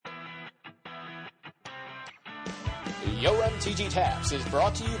Yo MTG Taps is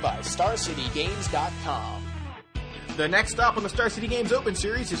brought to you by StarCityGames.com. The next stop on the Star City Games Open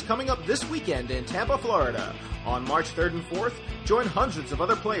Series is coming up this weekend in Tampa, Florida. On March 3rd and 4th, join hundreds of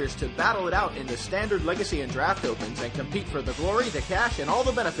other players to battle it out in the Standard, Legacy, and Draft Opens and compete for the glory, the cash, and all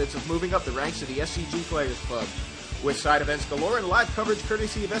the benefits of moving up the ranks of the SCG Players Club. With side events galore and live coverage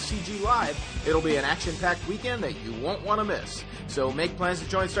courtesy of SCG Live, it'll be an action-packed weekend that you won't want to miss. So make plans to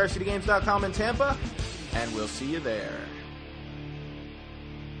join StarCityGames.com in Tampa, and we'll see you there.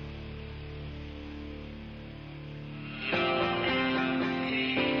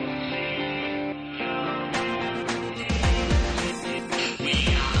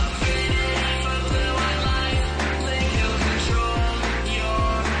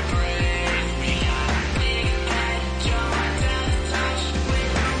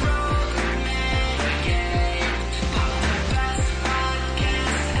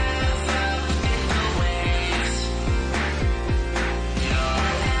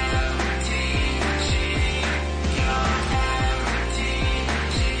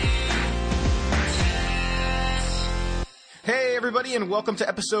 Everybody, and welcome to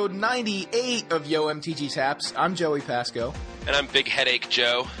episode 98 of Yo MTG Taps. I'm Joey Pasco. And I'm Big Headache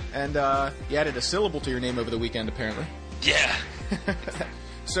Joe. And you added a syllable to your name over the weekend, apparently. Yeah.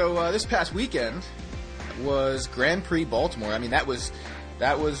 So this past weekend was Grand Prix Baltimore. I mean, that was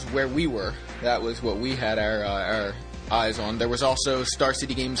where we were. That was what we had our eyes on. There was also Star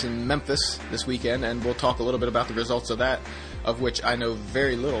City Games in Memphis this weekend, and we'll talk a little bit about the results of that, of which I know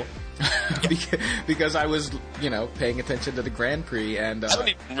very little. Because I was, paying attention to the Grand Prix, and I don't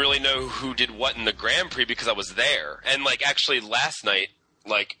even really know who did what in the Grand Prix because I was there. And actually last night,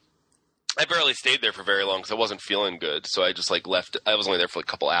 I barely stayed there for very long because I wasn't feeling good. So I just left. I was only there for a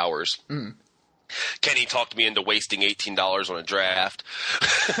couple hours. Mm. Kenny talked me into wasting $18 on a draft.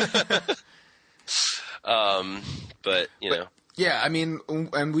 But. Yeah, I mean,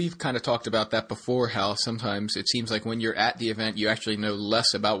 and we've kind of talked about that before, how sometimes it seems like when you're at the event, you actually know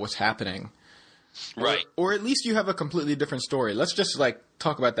less about what's happening. Right. Or at least you have a completely different story. Let's just,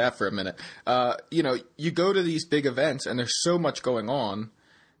 talk about that for a minute. You go to these big events, and there's so much going on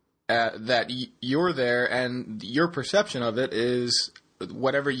that you're there, and your perception of it is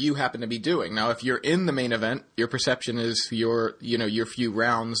whatever you happen to be doing. Now, if you're in the main event, your perception is your few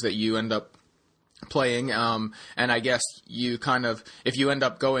rounds that you end up playing, and I guess you if you end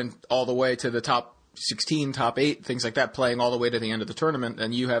up going all the way to the top 16, top 8, things like that, playing all the way to the end of the tournament,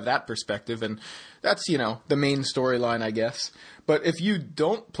 and you have that perspective, and that's, the main storyline, I guess. But if you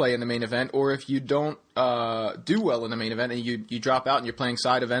don't play in the main event, or if you don't do well in the main event, and you drop out and you're playing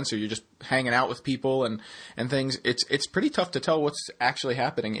side events, or you're just hanging out with people and things, it's pretty tough to tell what's actually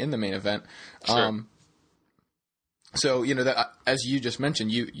happening in the main event. Sure. So, that, as you just mentioned,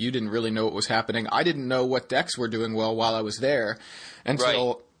 you didn't really know what was happening. I didn't know what decks were doing well while I was there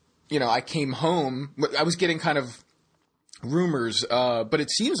until, I came home. I was getting kind of rumors, but it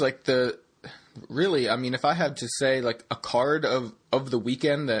seems like if I had to say, a card of the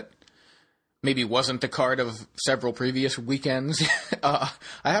weekend that maybe wasn't the card of several previous weekends, I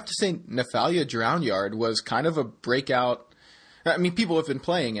have to say Nephalia Drownyard was kind of a breakout. I mean, people have been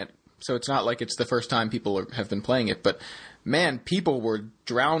playing it, so it's not like it's the first time people have been playing it. But, man, people were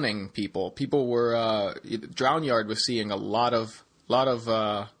drowning people. People were Drownyard was seeing a lot of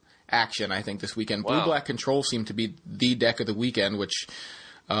action, I think, this weekend. Wow. Blue-Black Control seemed to be the deck of the weekend, which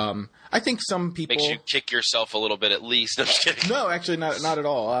I think some people... Makes you kick yourself a little bit at least. I'm just kidding. No, actually, not at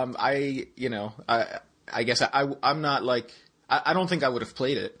all. I guess I'm not I don't think I would have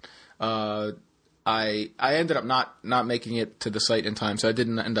played it. I ended up not making it to the site in time, so I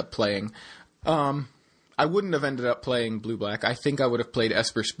didn't end up playing. I wouldn't have ended up playing Blue-Black. I think I would have played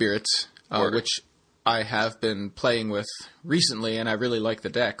Esper Spirits, which I have been playing with recently, and I really like the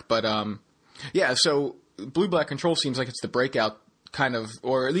deck. But, so Blue-Black Control seems like it's the breakout kind of,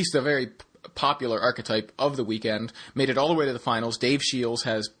 or at least a very popular archetype of the weekend. Made it all the way to the finals. Dave Shields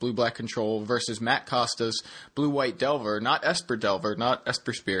has Blue-Black Control versus Matt Costa's Blue-White Delver. Not Esper Delver, not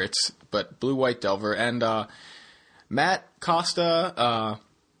Esper Spirits, but Blue-White Delver. And Matt Costa,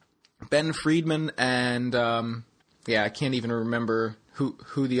 Ben Friedman, and I can't even remember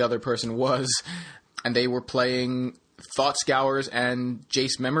who the other person was. And they were playing Thought Scours and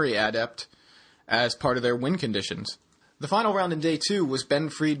Jace Memory Adept as part of their win conditions. The final round in day 2 was Ben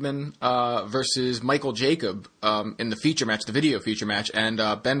Friedman versus Michael Jacob in the feature match, the video feature match. And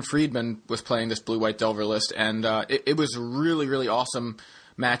Ben Friedman was playing this Blue-White Delver list. And it was a really, really awesome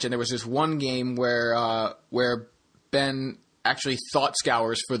match. And there was this one game where Ben actually Thought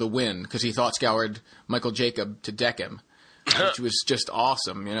Scours for the win because he Thought Scoured Michael Jacob to deck him, which was just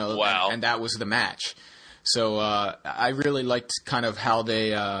awesome, you know. Wow. And that was the match. So I really liked kind of how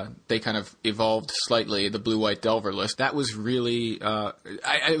they kind of evolved slightly the blue-white Delver list. That was really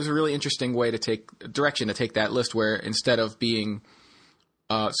it was a really interesting direction to take that list, where instead of being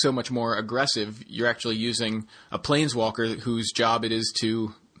so much more aggressive, you're actually using a planeswalker whose job it is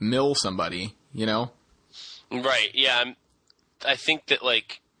to mill somebody. You know? Right. Yeah. I think that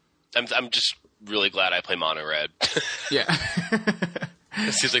I'm just really glad I play mono red. Yeah.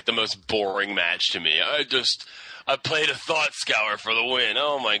 It seems like the most boring match to me. I played a Thought Scour for the win.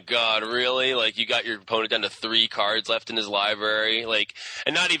 Oh my god, really? Like, you got your opponent down to 3 cards left in his library,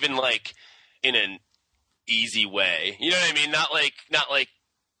 and not even in an easy way. You know what I mean? Not like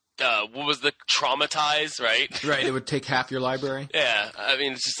what was the Traumatize, right? Right, it would take half your library. Yeah, I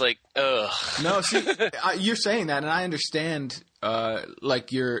mean, it's just like, ugh. No, see, you're saying that, and I understand,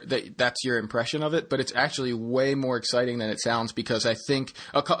 that's your impression of it, but it's actually way more exciting than it sounds, because I think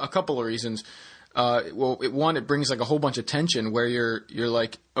a couple of reasons. It brings a whole bunch of tension where you're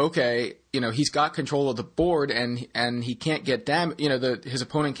like, okay, he's got control of the board and he can't get his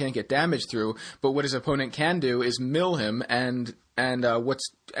opponent can't get damage through, but what his opponent can do is mill him, and what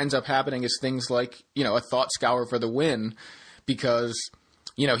ends up happening is things like, a Thought Scour for the win, because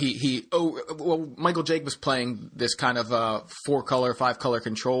Michael Jake was playing this kind of 4-color, 5-color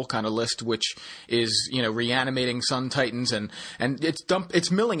control kind of list, which is, reanimating Sun Titans, and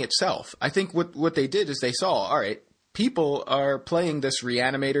it's milling itself. I think what they did is they saw, all right, people are playing this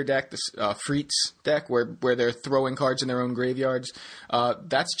Reanimator deck, this Freets deck, where they're throwing cards in their own graveyards.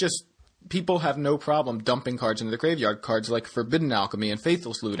 That's just, people have no problem dumping cards into the graveyard, cards like Forbidden Alchemy and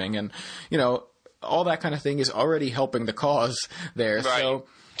Faithless Looting, and, all that kind of thing is already helping the cause there. Right.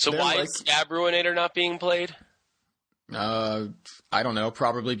 So why is Scab Ruinator not being played? I don't know.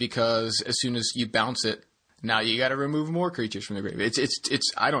 Probably because as soon as you bounce it, now you got to remove more creatures from the grave.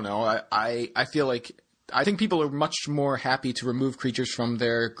 It's I don't know. I feel like, I think people are much more happy to remove creatures from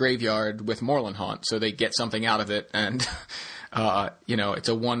their graveyard with Moorland Haunt, so they get something out of it, and it's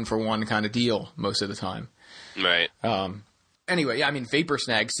a 1-for-1 kind of deal most of the time. Right. Anyway, yeah, I mean, Vapor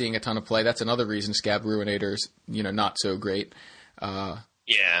Snag seeing a ton of play. That's another reason Scab Ruinator's, not so great. Yeah,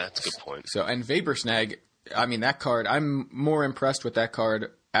 that's a good point. So, and Vapor Snag, I mean, that card, I'm more impressed with that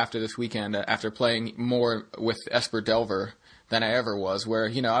card after this weekend, after playing more with Esper Delver than I ever was, where,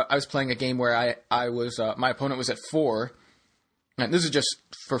 I was playing a game where I was, my opponent was at 4, and this is just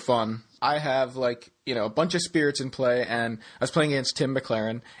for fun. I have, a bunch of spirits in play, and I was playing against Tim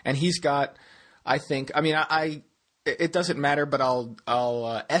McLaren, and he's got, I think, it doesn't matter, but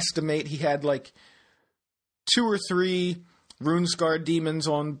I'll estimate he had 2 or 3 Runescarred Demons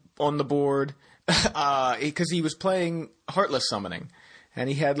on the board, because he was playing Heartless Summoning, and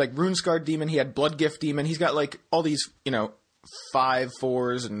he had Runescarred Demon, he had Bloodgift Demon, he's got all these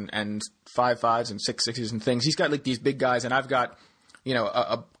 5/4s and 5/5s and 6/6s and things. He's got these big guys, and I've got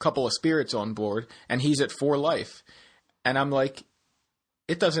a couple of spirits on board, and he's at 4 life, and I'm like,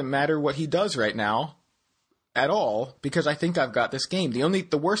 it doesn't matter what he does right now at all, because I think I've got this game.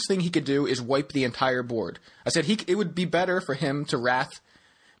 The worst thing he could do is wipe the entire board. I said it would be better for him to wrath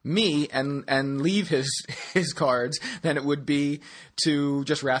me and leave his cards than it would be to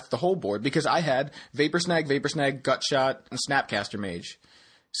just wrath the whole board, because I had Vapor Snag, Gutshot, and Snapcaster Mage.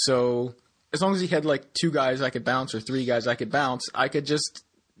 So as long as he had 2 guys I could bounce or 3 guys I could bounce, I could just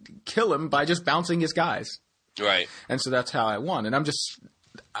kill him by just bouncing his guys. Right. And so that's how I won. And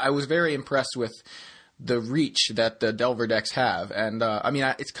I was very impressed with the reach that the Delver decks have. And,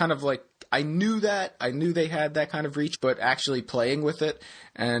 it's kind of I knew they had that kind of reach, but actually playing with it,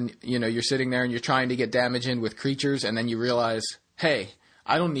 and, you're sitting there and you're trying to get damage in with creatures, and then you realize, hey,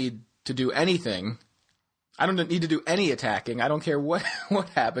 I don't need to do anything. I don't need to do any attacking. I don't care what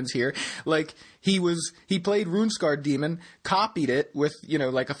happens here. He played Runescarred Demon, copied it with,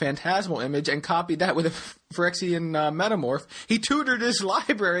 a Phantasmal Image, and copied that with a Phyrexian Metamorph. He tutored his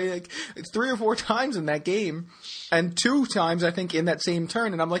library 3 or 4 times in that game, and 2 times, I think, in that same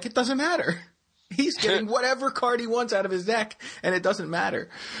turn, and I'm like, it doesn't matter. He's getting whatever card he wants out of his deck, and it doesn't matter.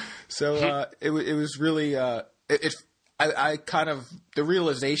 So, it was really, I kind of, the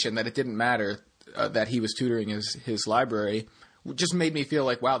realization that it didn't matter, that he was tutoring his library, just made me feel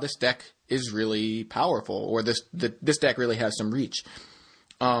like, wow, this deck is really powerful, or this deck really has some reach.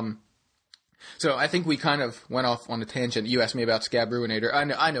 So I think we kind of went off on a tangent. You asked me about Scab Ruinator.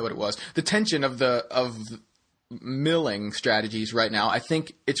 I know what it was. The tension of milling strategies right now, I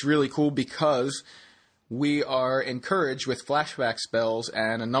think it's really cool because we are encouraged with flashback spells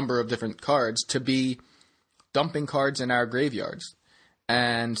and a number of different cards to be dumping cards in our graveyards.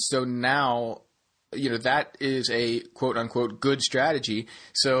 And so now, that is a quote-unquote good strategy.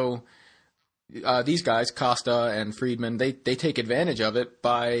 So these guys, Costa and Friedman, they take advantage of it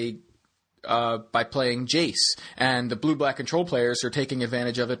by playing Jace, and the blue-black control players are taking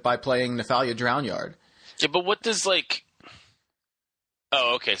advantage of it by playing Nephalia Drownyard. Yeah, but what does like?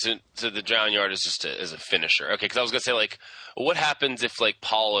 Oh, okay. So the Drownyard is just as a finisher. Okay, because I was gonna say like, what happens if like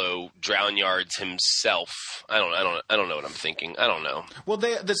Paulo Drownyards himself? I don't know what I'm thinking. I don't know. Well,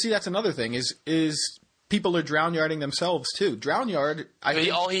 see, that's another thing is people are Drownyarding themselves too. Drownyard,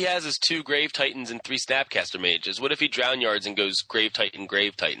 all he has is 2 Grave Titans and 3 Snapcaster Mages. What if he Drownyards and goes Grave Titan,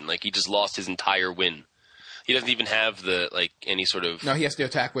 Grave Titan? Like he just lost his entire win. He doesn't even have any sort of. No, he has to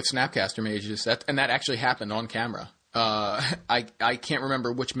attack with Snapcaster Mages, and that actually happened on camera. I can't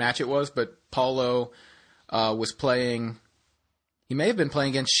remember which match it was, but Paulo was playing. He may have been playing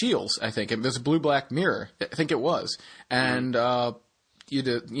against Shields. I think it was a blue-black mirror. I think it was, and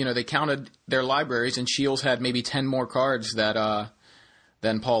they counted their libraries, and Shields had maybe 10 more cards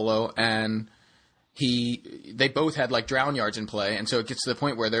than Paulo, and they both had like Drownyards in play, and so it gets to the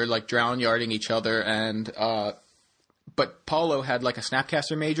point where they're like Drownyarding each other, and but Paulo had like a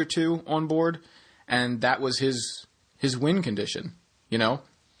Snapcaster Mage or 2 on board, and that was his win condition,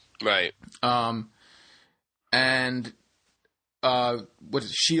 Right. And what is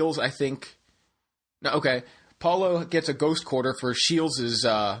it, Shields, I think. No, okay. Paulo gets a Ghost Quarter for Shields'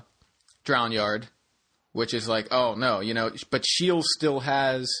 Drownyard, which is like, oh no, but Shields still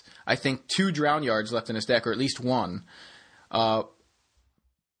has, I think, 2 Drownyards left in his deck, or at least 1.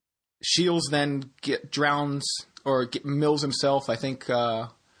 Shields then mills himself, I think. Oh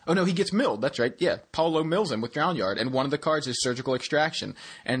no, he gets milled. That's right. Yeah, Paulo mills him with Drownyard, and one of the cards is Surgical Extraction.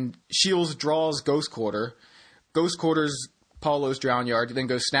 And Shields draws Ghost Quarter. Ghost Quarter's Paulo's Drownyard, then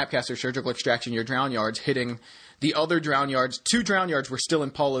goes Snapcaster, Surgical Extraction, your Drownyards, hitting the other Drownyards. 2 Drownyards were still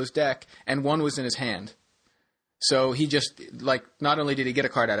in Paulo's deck, and 1 was in his hand. So he just, not only did he get a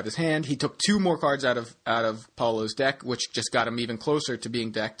card out of his hand, he took 2 more cards out of Paulo's deck, which just got him even closer to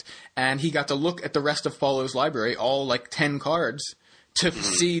being decked, and he got to look at the rest of Paulo's library, all 10 cards, to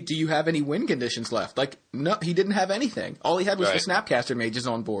see, do you have any win conditions left? No, he didn't have anything. All he had was the Snapcaster Mages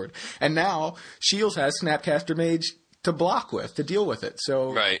on board. And now Shields has Snapcaster Mage to block with, to deal with it.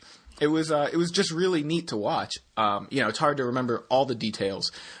 So it was just really neat to watch. It's hard to remember all the details,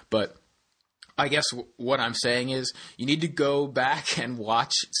 but I guess what I'm saying is you need to go back and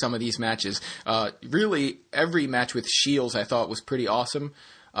watch some of these matches. Really, every match with Shields I thought was pretty awesome.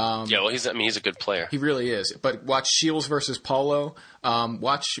 He's a good player. He really is. But watch Shields versus Paulo.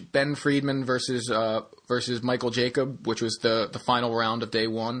 Watch Ben Friedman versus Michael Jacob, which was the final round of day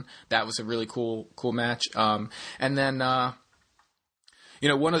 1. That was a really cool match. And then,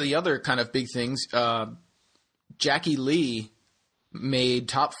 one of the other kind of big things, Jackie Lee made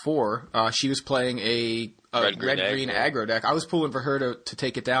top 4. She was playing a red-green aggro deck. I was pulling for her to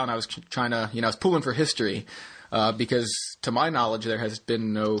take it down. I was trying to, I was pulling for history. Because to my knowledge, there has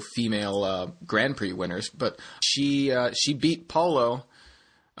been no female Grand Prix winners. But she beat Paulo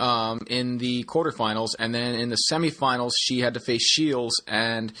in the quarterfinals, and then in the semifinals, she had to face Shields,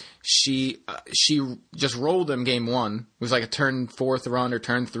 and she just rolled him game 1. It was like a turn 4th run or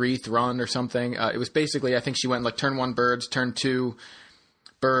turn 3th run or something. It was basically, I think she went turn 1 birds, turn 2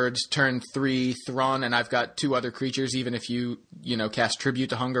 birds, turn 3 Thrun, and I've got 2 other creatures, even if you cast Tribute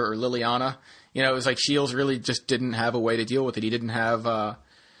to Hunger or Liliana. It was like Shields really just didn't have a way to deal with it. He didn't have an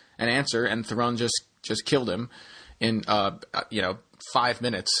answer, and Thrun just killed him in 5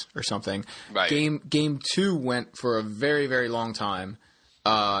 minutes or something. Right. Game 2 went for a very, very long time,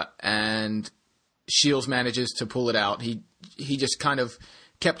 and Shields manages to pull it out. He just kind of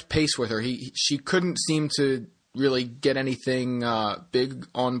kept pace with her. She couldn't seem to really get anything big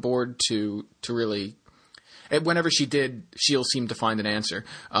on board to really. Whenever she did, Shields seemed to find an answer.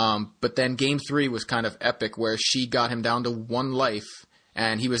 But then Game 3 was kind of epic, where she got him down to 1 life,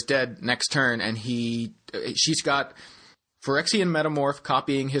 and he was dead next turn. And she's got Phyrexian Metamorph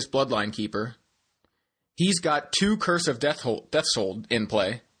copying his Bloodline Keeper. He's got 2 Curse of Deathsoul in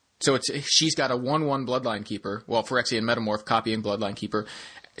play. So she's got a 1/1 Bloodline Keeper. Well, Phyrexian Metamorph copying Bloodline Keeper.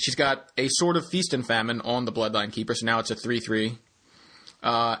 She's got a Sword of Feast and Famine on the Bloodline Keeper, so now it's a 3/3.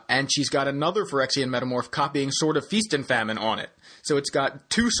 And she's got another Phyrexian Metamorph copying Sword of Feast and Famine on it. So it's got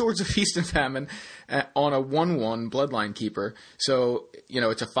 2 Swords of Feast and Famine on a 1/1 Bloodline Keeper. So,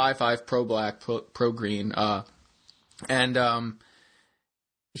 it's a 5/5 pro-black, pro-green. And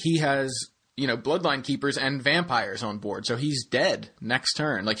he has, Bloodline Keepers and Vampires on board. So he's dead next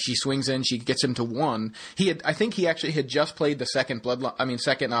turn. She swings in, she gets him to 1. I think he actually had just played the second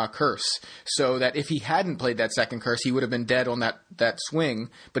Curse. So that if he hadn't played that second Curse, he would have been dead on that swing.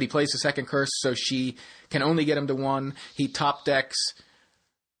 But he plays the second Curse, so she can only get him to 1. He top decks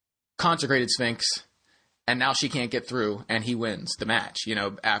Consecrated Sphinx, and now she can't get through, and he wins the match,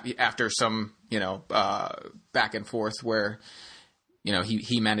 after some, back and forth where,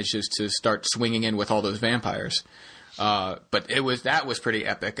 he manages to start swinging in with all those vampires. But that was pretty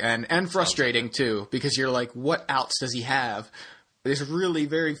epic and frustrating too, because you're like, what outs does he have? There's really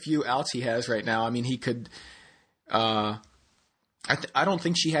very few outs he has right now. I mean, he could, I don't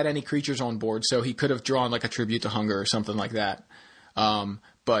think she had any creatures on board, so he could have drawn like a Tribute to Hunger or something like that.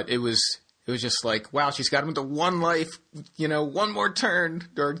 But it was just like, wow, she's got him to 1 life, one more turn,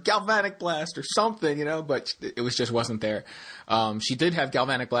 or Galvanic Blast or something, but it wasn't there. She did have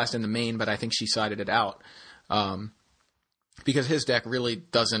Galvanic Blast in the main, but I think she sided it out. Because his deck really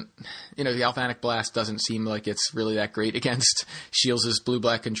doesn't, the Galvanic Blast doesn't seem like it's really that great against Shields'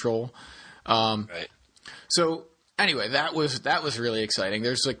 blue-black control. Right. So anyway, that was really exciting.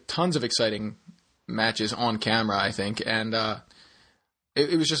 There's like tons of exciting matches on camera, I think, and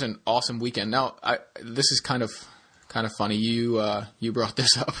it was just an awesome weekend. Now, this is kind of funny. You brought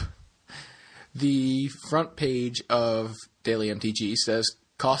this up. The front page of Daily MTG says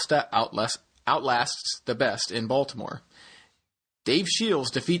Costa outlasts the best in Baltimore. Dave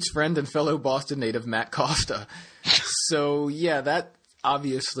Shields defeats friend and fellow Boston native Matt Costa. So yeah, that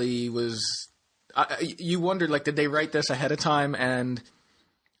obviously was. You wondered, like, did they write this ahead of time and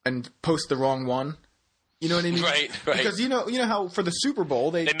post the wrong one? You know what I mean? Right. Because you know how for the Super Bowl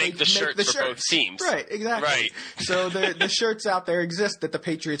they make the shirts for both teams. Right, exactly. Right. So the shirts out there exist that the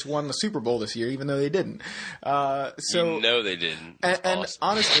Patriots won the Super Bowl this year, even though they didn't. They didn't. And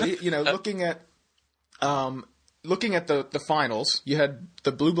honestly, looking at the finals, you had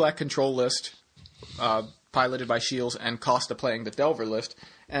the blue-black control list piloted by Shields and Costa playing the Delver list.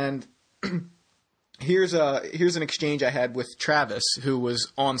 And here's an exchange I had with Travis, who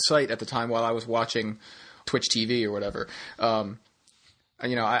was on site at the time while I was watching Twitch TV or whatever. I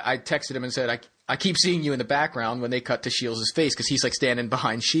texted him and said, I keep seeing you in the background when they cut to Shields' face, because he's like standing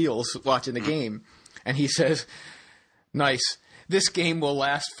behind Shields watching the game. And he says, nice, this game will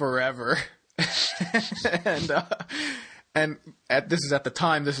last forever. and this is at the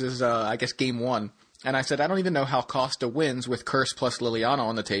time, this is, I guess, game 1. And I said, I don't even know how Costa wins with Curse plus Liliana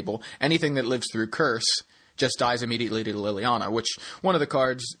on the table. Anything that lives through Curse just dies immediately to Liliana, which one of the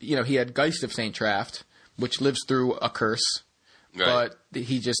cards, he had Geist of St. Traft, which lives through a Curse. Right. But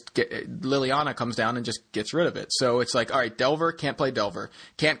Liliana comes down and just gets rid of it. So it's like, all right, Delver, can't play Delver.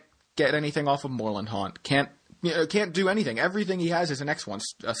 Can't get anything off of Moorland Haunt. Can't do anything. Everything he has is an X1.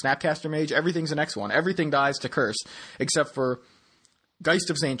 A Snapcaster Mage, everything's an X1. Everything dies to Curse, except for Geist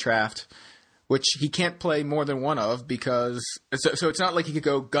of St. Traft, which he can't play more than one of, because so it's not like he could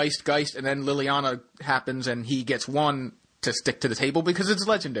go Geist, and then Liliana happens and he gets one to stick to the table, because it's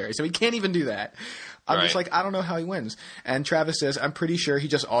legendary. So he can't even do that. I'm just like, I don't know how he wins. And Travis says, I'm pretty sure he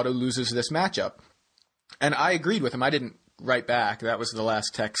just auto loses this matchup. And I agreed with him. I didn't write back. That was the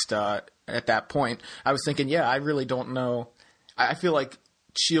last text at that point. I was thinking, I really don't know. I feel like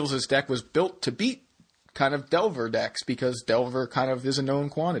Shields' deck was built to beat kind of Delver decks, because Delver kind of is a known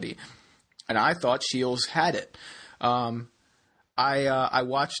quantity. And I thought Shields had it. I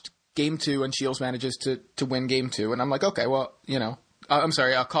watched Game 2, and Shields manages to win Game 2. And I'm like, okay, well, I'm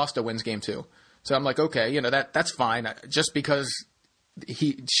sorry, Costa wins Game 2. So I'm like, okay, that's fine. Just because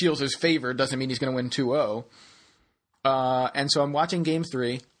Shields is favored doesn't mean he's going to win 2-0. And so I'm watching Game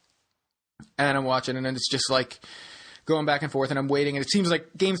 3, and I'm watching, and then it's just like going back and forth, and I'm waiting, and it seems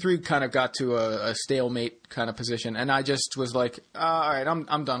like Game 3 kind of got to a stalemate kind of position, and I just was like, all right,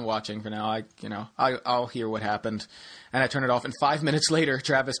 I'm done watching for now. I'll hear what happened, and I turn it off, and 5 minutes later,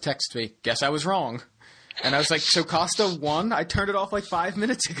 Travis texts me, guess I was wrong. And I was like, so Costa won? I turned it off like 5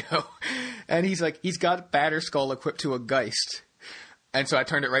 minutes ago. And he's like, he's got Batterskull equipped to a Geist. And so I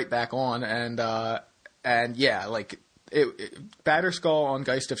turned it right back on, and yeah, like, Batterskull on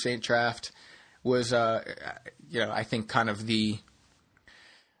Geist of St. Traft was, I think kind of the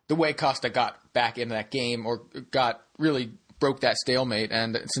way Costa got back into that game, or really broke that stalemate.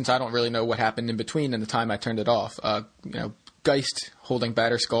 And since I don't really know what happened in between in the time I turned it off, Geist holding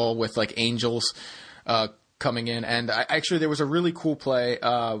Batterskull with like Angels coming in, and actually there was a really cool play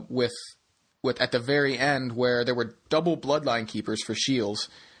with at the very end where there were double Bloodline Keepers for Shields,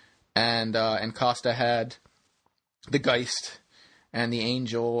 and Costa had the Geist and the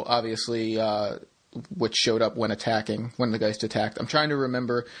Angel, obviously, which showed up when the Geist attacked. I'm trying to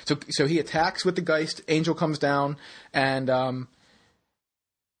remember. So he attacks with the Geist, Angel comes down, and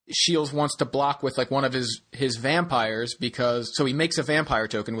Shields wants to block with like one of his vampires, so he makes a vampire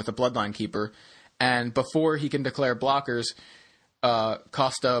token with a Bloodline Keeper, and before he can declare blockers,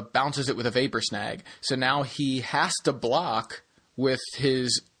 Costa bounces it with a Vapor Snag. So now he has to block with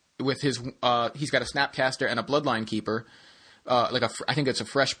his with his he's got a Snapcaster and a Bloodline Keeper, I think it's a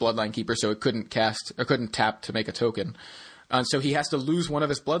fresh Bloodline Keeper, so it couldn't cast or couldn't tap to make a token. So he has to lose one of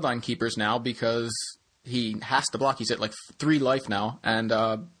his Bloodline Keepers now because he has to block. He's at like 3 life now, and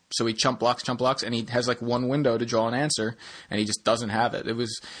so he chump blocks, and he has like 1 window to draw an answer, and he just doesn't have it. It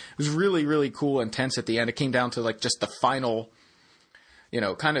was really, really cool and tense at the end. It came down to like just the final,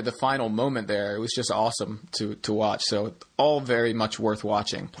 kind of the final moment there. It was just awesome to watch. So all very much worth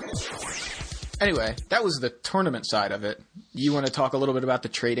watching. Anyway, that was the tournament side of it. You want to talk a little bit about the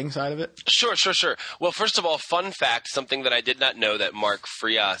trading side of it? Sure. Well, first of all, fun fact, something that I did not know, that Mark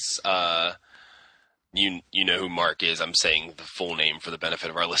Frias, you know who Mark is. I'm saying the full name for the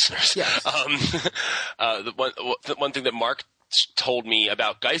benefit of our listeners. Yes. The one thing that Mark told me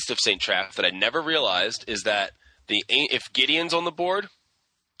about Geist of St. Traff that I never realized is that if Gideon's on the board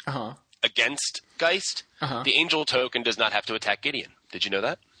against Geist, the Angel token does not have to attack Gideon. Did you know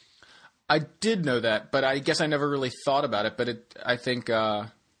that? I did know that, but I guess I never really thought about it. But I think I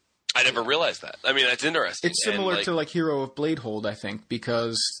never realized that. I mean, that's interesting. It's similar to like Hero of Bladehold, I think,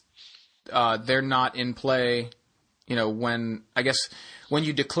 because they're not in play. When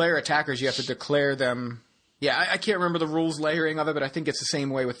you declare attackers, you have to declare them. Yeah, I can't remember the rules layering of it, but I think it's the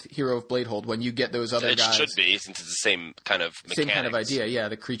same way with Hero of Bladehold. When you get those other guys, it should be, since it's the same kind of mechanics. Same kind of idea. Yeah,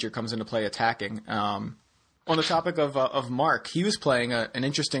 the creature comes into play attacking. On the topic of Mark, he was playing an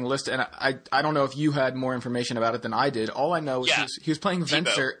interesting list, and I don't know if you had more information about it than I did. All I know is he was playing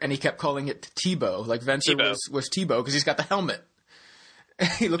Venser, and he kept calling it Tebow. Like Venser was Tebow because he's got the helmet.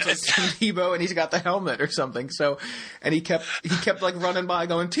 He looks like Tebow, and he's got the helmet or something. So, and he kept like running by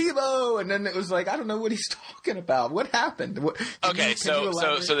going Tebow, and then it was like, I don't know what he's talking about. What happened? So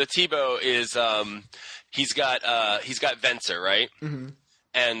the Tebow is he's got Venser, right? Mm-hmm.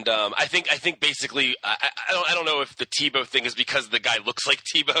 And I think basically I don't know if the Tebow thing is because the guy looks like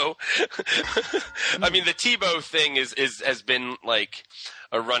Tebow. I mean, the Tebow thing has been like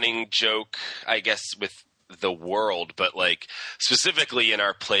a running joke, I guess, with the world, but like specifically in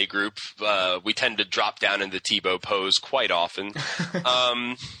our play group, we tend to drop down in the Tebow pose quite often.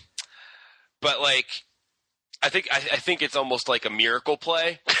 But like I think it's almost like a miracle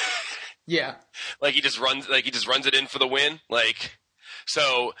play. Yeah. Like he just runs it in for the win, like.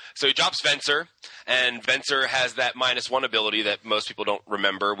 So he drops Venser, and Venser has that -1 ability that most people don't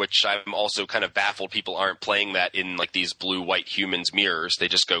remember, which I'm also kind of baffled people aren't playing that in like these blue-white humans mirrors. They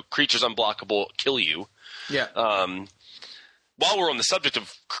just go, creatures unblockable, kill you. Yeah. While we're on the subject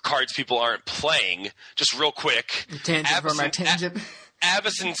of cards people aren't playing, just real quick. Tangent for my tangent.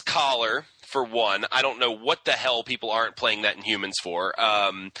 Avacyn's Collar, for one. I don't know what the hell people aren't playing that in humans for.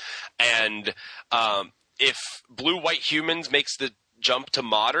 If blue-white humans makes the jump to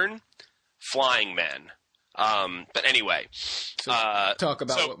modern, Flying Man. But anyway, talk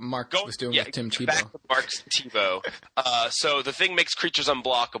about what Mark was doing with Tim Tebow. Back to Mark's Tebow. So the thing makes creatures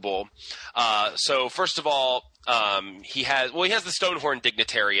unblockable. So first of all, he has the Stonehorn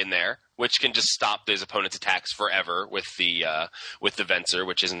Dignitary in there, which can just stop his opponent's attacks forever with the Venser,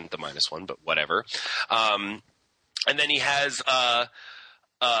 which isn't the -1, but whatever. And then he has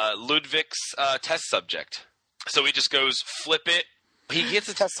Ludwig's Test Subject. So he just goes flip it. He gets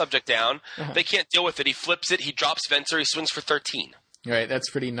the test subject down. They can't deal with it. He flips it. He drops Venser. He swings for 13. Right, that's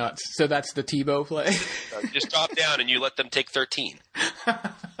pretty nuts. So that's the Tebow play? You just drop down and you let them take 13.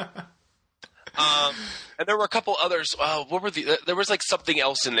 And there were a couple others. What were there was like something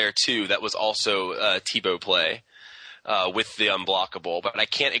else in there too that was also Tebow play with the unblockable, but I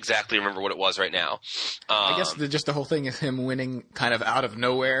can't exactly remember what it was right now. I guess just the whole thing is him winning kind of out of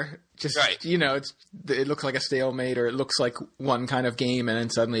nowhere. Just, right. It looks like a stalemate, or it looks like one kind of game, and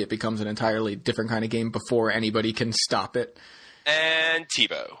then suddenly it becomes an entirely different kind of game before anybody can stop it. And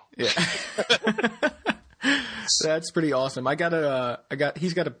Tebow. Yeah. That's pretty awesome.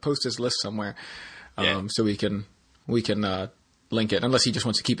 He's got to post his list somewhere, so we can link it, unless he just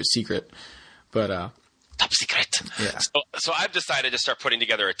wants to keep it secret. But top secret. Yeah. So I've decided to start putting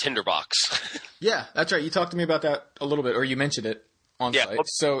together a tinderbox. Yeah, that's right. You talked to me about that a little bit, or you mentioned it on site.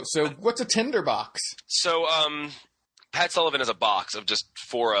 So what's a tinderbox? So Pat Sullivan has a box of just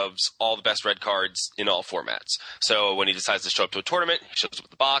 4 of all the best red cards in all formats. So when he decides to show up to a tournament, he shows up with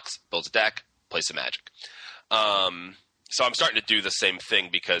the box, builds a deck, plays some Magic. So I'm starting to do the same thing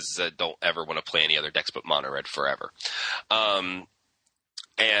because I don't ever want to play any other decks but mono red forever. So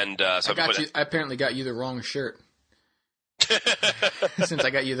I apparently got you the wrong shirt. Since I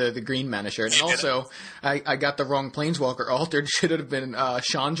got you the green mana shirt. And also, I got the wrong Planeswalker altered. Should it have been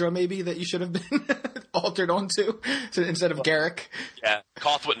Chandra, maybe, that you should have been altered onto instead of Garrick? Yeah,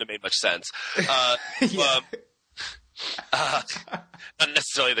 Koth wouldn't have made much sense. not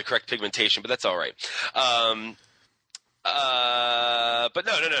necessarily the correct pigmentation, but that's all right. But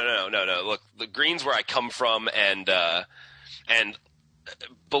no. Look, the green's where I come from, and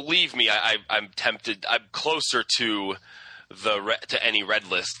believe me, I'm tempted. I'm closer to to any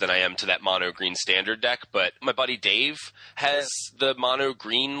red list than I am to that mono green standard deck. But my buddy Dave has the mono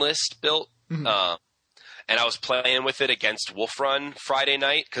green list built. Mm-hmm. And I was playing with it against Wolf Run Friday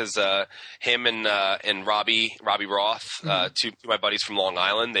night because him and Robbie Roth, two of my buddies from Long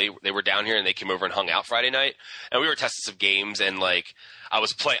Island, they were down here and they came over and hung out Friday night, and we were testing some games, and like I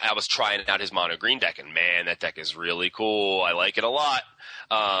was trying out his mono green deck, and man, that deck is really cool. I like it a lot,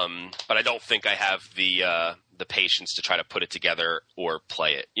 but I don't think I have the patience to try to put it together or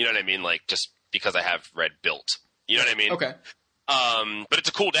play it. You know what I mean? Like just because I have red built. You know what I mean? Okay. But it's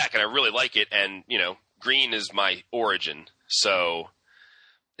a cool deck, and I really like it, and green is my origin, so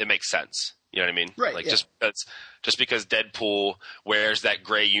it makes sense. You know what I mean? Right. Like yeah. just because Deadpool wears that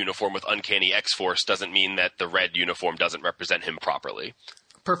gray uniform with Uncanny X-Force doesn't mean that the red uniform doesn't represent him properly.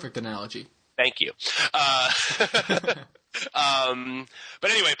 Perfect analogy. Thank you. But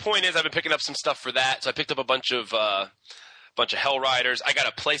anyway, point is, I've been picking up some stuff for that. So I picked up a bunch of Hell Riders. I got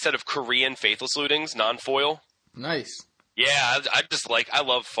a playset of Korean Faithless Lootings, non-foil. Nice. Yeah, I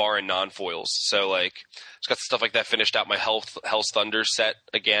love foreign non-foils. So like, just got stuff like that. Finished out my Hell's Thunder set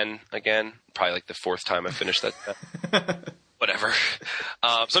again. Probably like the fourth time I finished that set. Whatever.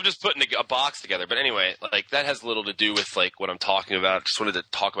 So I'm just putting a box together. But anyway, like that has little to do with like what I'm talking about. Just wanted to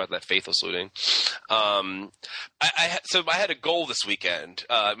talk about that Faithless Looting. So I had a goal this weekend.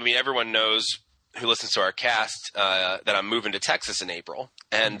 I mean, everyone knows who listens to our cast that I'm moving to Texas in April,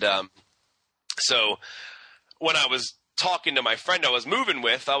 and so when I was talking to my friend I was moving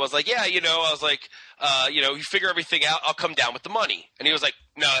with, I was like, yeah, you figure everything out, I'll come down with the money. And he was like,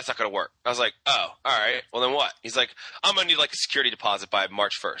 no, that's not going to work. I was like, oh, all right. Well, then what? He's like, I'm going to need like a security deposit by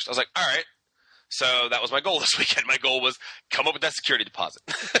March 1st. I was like, all right. So that was my goal this weekend. My goal was come up with that security deposit.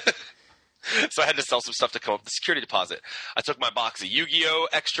 So I had to sell some stuff to come up with the security deposit. I took my box of Yu-Gi-Oh!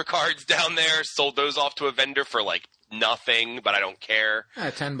 Extra cards down there, sold those off to a vendor for like nothing, but I don't care.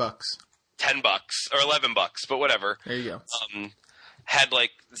 $10. $10 or $11, but whatever. There you go. Had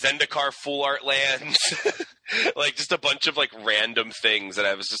like Zendikar full art lands, like just a bunch of like random things that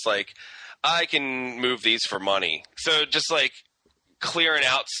I was just like, I can move these for money. So just like clearing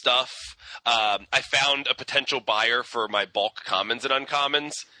out stuff. I found a potential buyer for my bulk commons and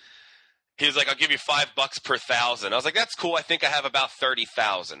uncommons. He was like, I'll give you $5 per 1,000. I was like, that's cool. I think I have about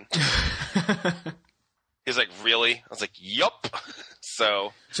 30,000. He's like, really? I was like, yup.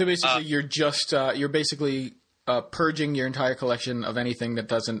 So basically, you're basically purging your entire collection of anything that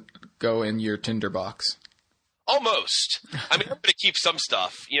doesn't go in your tinderbox. Almost. I mean, I'm going to keep some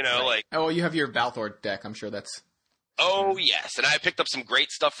stuff, right. like. Oh, well, you have your Valthor deck. I'm sure that's. Oh yes, and I picked up some great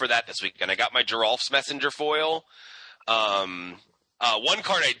stuff for that this weekend. I got my Geralf's Messenger foil. One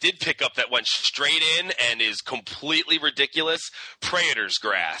card I did pick up that went straight in and is completely ridiculous: Praetor's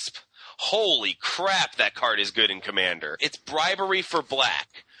Grasp. Holy crap, that card is good in Commander. It's bribery for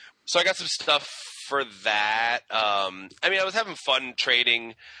black. So I got some stuff for that. I mean, I was having fun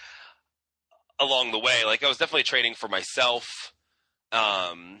trading along the way. Like, I was definitely trading for myself,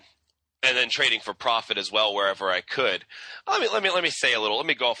 and then trading for profit as well wherever I could. Let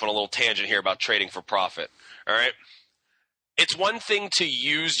me go off on a little tangent here about trading for profit. All right? It's one thing to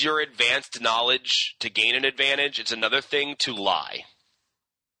use your advanced knowledge to gain an advantage. It's another thing to lie.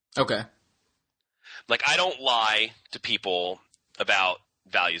 Okay. Like, I don't lie to people about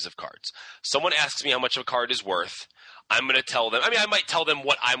values of cards. Someone asks me how much a card is worth. I'm going to tell them. I mean, I might tell them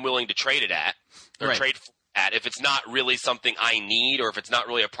what I'm willing to trade it at or right. trade at if it's not really something I need or if it's not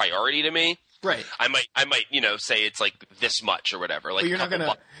really a priority to me. Right. I might, say it's like this much or whatever. Like, you're not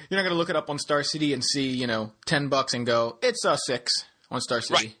gonna look it up on Star City and see, $10 and go, it's a 6 on Star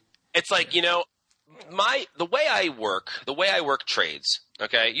City. Right. It's like, the way I work trades.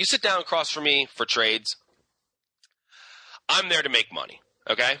 Okay, you sit down across from me for trades. I'm there to make money.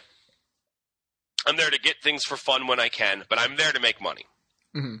 Okay, I'm there to get things for fun when I can, but I'm there to make money.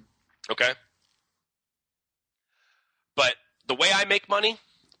 Mm-hmm. Okay, but the way I make money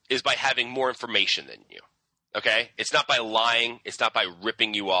is by having more information than you. Okay, it's not by lying. It's not by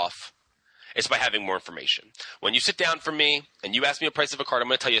ripping you off. It's by having more information. When you sit down for me and you ask me a price of a card, I'm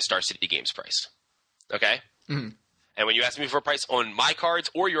going to tell you a Star City Games price. Okay. Mm-hmm. And when you ask me for a price on my cards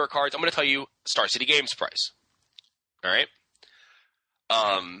or your cards, I'm going to tell you Star City Games price. All right?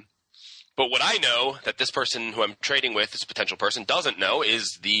 But what I know that this person who I'm trading with, this potential person, doesn't know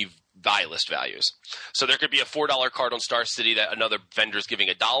is the buy list values. So there could be a $4 card on Star City that another vendor's giving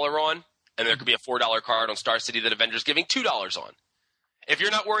 $1 on, and there could be a $4 card on Star City that a vendor's giving $2 on. If you're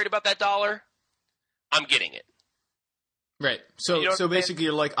not worried about that dollar, I'm getting it. Right. So basically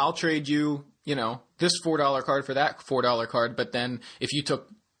you're like, I'll trade you, this $4 card for that $4 card. But then if you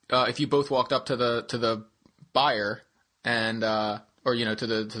both walked up to the buyer and, to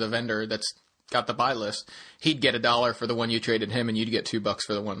the vendor that's got the buy list, he'd get $1 for the one you traded him and you'd get $2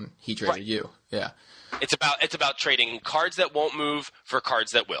 for the one he traded you. Yeah. It's about trading cards that won't move for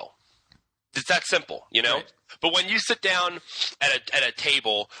cards that will. It's that simple, Right. But when you sit down at a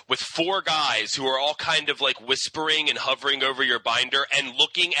table with 4 guys who are all kind of like whispering and hovering over your binder and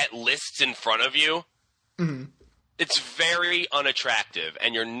looking at lists in front of you, mm-hmm. It's very unattractive,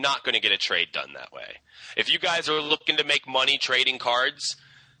 and you're not going to get a trade done that way. If you guys are looking to make money trading cards,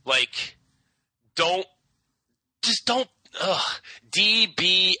 like, don't.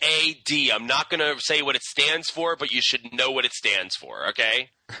 DBAD. I'm not going to say what it stands for, but you should know what it stands for, okay?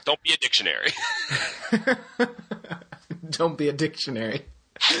 Don't be a dictionary. Don't be a dictionary.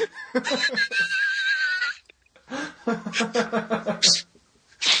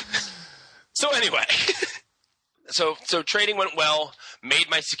 So anyway, so trading went well, made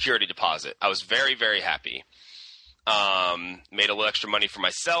my security deposit. I was very, very happy. Made a little extra money for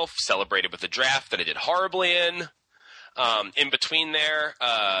myself, celebrated with a draft that I did horribly in. In between there,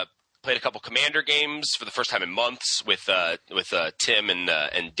 played a couple Commander games for the first time in months with Tim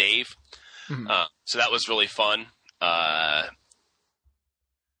and Dave. Mm-hmm. So that was really fun. I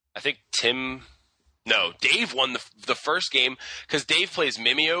think Dave won the first game because Dave plays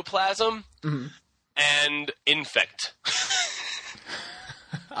Mimeoplasm mm-hmm. and Infect.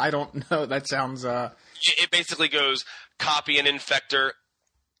 I don't know. That sounds... It basically goes copy an Infector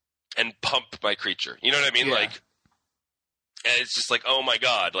and pump my creature. You know what I mean? Yeah. And it's just like, oh my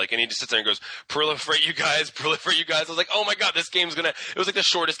god. And he just sits there and goes, proliferate you guys. I was like, oh my god, this game's it was like the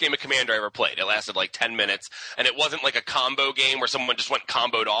shortest game of Commander I ever played. It lasted like 10 minutes, and it wasn't like a combo game where someone just went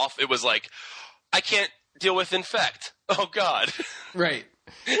comboed off. It was like, I can't deal with Infect. Oh god. Right.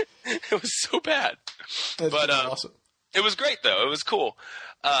 It was so bad. That's awesome. It was great though. It was cool.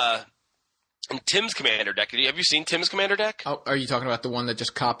 And Tim's Commander deck. Have you seen Tim's Commander deck? Oh, are you talking about the one that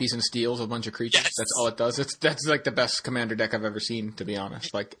just copies and steals a bunch of creatures? Yes. That's all it does. That's like the best Commander deck I've ever seen, to be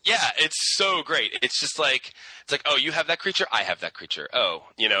honest. Yeah, it's so great. It's just like oh, you have that creature, I have that creature. Oh,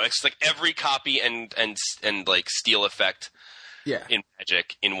 it's like every copy and like steal effect. Yeah. In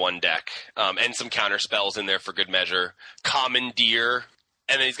Magic in one deck, and some counter spells in there for good measure. Commandeer.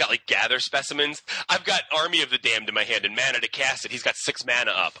 And then he's got Gather Specimens. I've got Army of the Damned in my hand and mana to cast it. He's got 6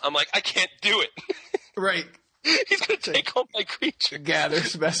 mana up. I'm like, I can't do it. Right. He's going to take all my creatures. Gather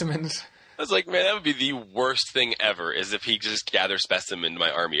Specimens. I was like, man, that would be the worst thing ever, is if he just Gather Specimen my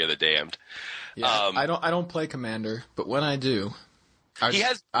Army of the Damned. Yeah, I don't play Commander, but when I do,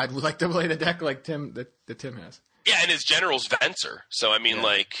 I'd like to play the deck like Tim that Tim has. Yeah, and his general's Venser. So, I mean,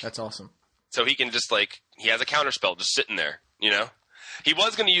 that's awesome. So he can just, he has a counterspell just sitting there, He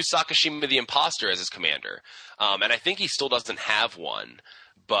was going to use Sakashima the Imposter as his commander, and I think he still doesn't have one.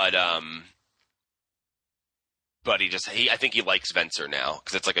 But I think he likes Venser now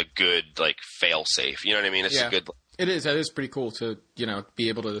because it's like a good fail safe. You know what I mean? It's a good. It is. That is pretty cool to be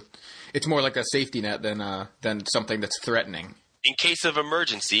able to. It's more like a safety net than something that's threatening. In case of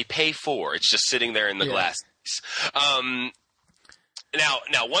emergency, pay 4. It's just sitting there in the glass. Now,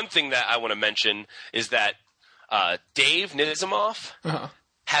 one thing that I want to mention is that. Dave Nizimov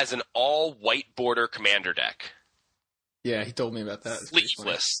has an all-white border commander deck. Yeah, he told me about that.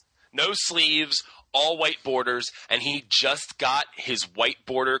 Sleeveless. No sleeves, all white borders, and he just got his white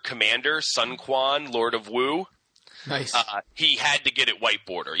border commander, Sun Quan, Lord of Wu. Nice. He had to get it white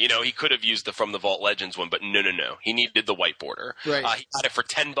border. He could have used the From the Vault Legends one, but no. He needed the white border. Right. He got it for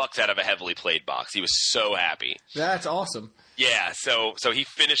 $10 out of a heavily played box. He was so happy. That's awesome. Yeah, so he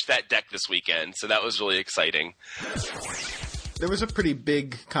finished that deck this weekend, so that was really exciting. There was a pretty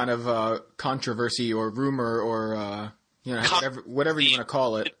big kind of controversy or rumor or whatever you want to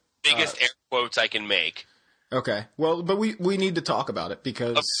call it. The biggest air quotes I can make. Okay. Well, but we need to talk about it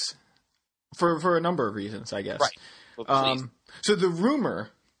because for a number of reasons, I guess. Right. Well, so the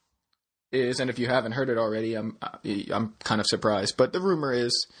rumor is, and if you haven't heard it already, I'm kind of surprised, but the rumor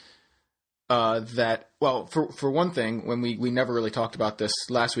is that, well, for one thing, when we never really talked about this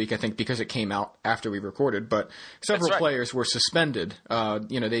last week, I think because it came out after we recorded, but several players were suspended.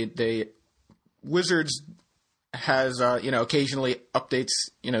 Wizards has, occasionally updates,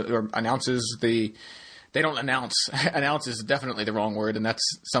 or announces they don't announce is definitely the wrong word. And that's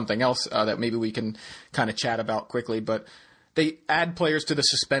something else, that maybe we can kind of chat about quickly, but they add players to the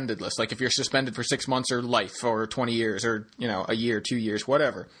suspended list. Like if you're suspended for 6 months or life or 20 years or, a year, 2 years,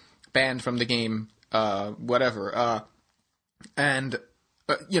 whatever. Banned from the game, whatever. And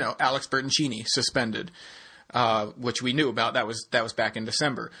Alex Bertoncini suspended, which we knew about. That was back in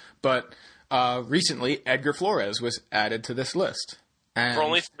December. But recently, Edgar Flores was added to this list. And, for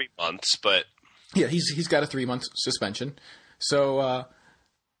only 3 months, but... Yeah, he's got a 3-month suspension. So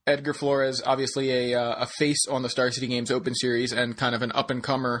Edgar Flores, obviously a face on the Star City Games Open Series and kind of an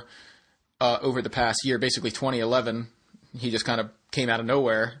up-and-comer over the past year, basically 2011. He just kind of came out of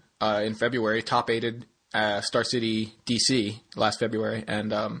nowhere in February, top-aided Star City DC last February,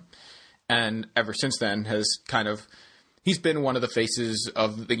 and ever since then has kind of he's been one of the faces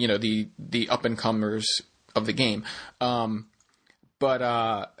of the up-and-comers of the game.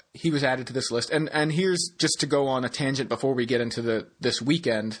 But he was added to this list. And here's, just to go on a tangent before we get into this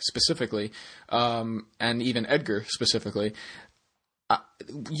weekend specifically, and even Edgar specifically,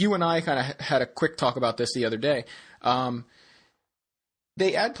 you and I kind of had a quick talk about this the other day.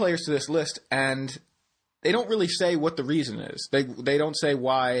 They add players to this list, and they don't really say what the reason is. They don't say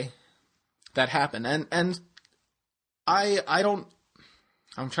why that happened. And I don't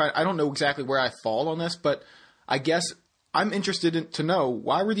know exactly where I fall on this, but I guess I'm interested to know,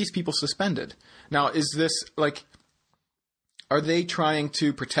 why were these people suspended? Now, is this are they trying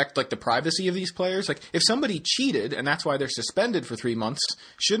to protect the privacy of these players? If somebody cheated and that's why they're suspended for 3 months,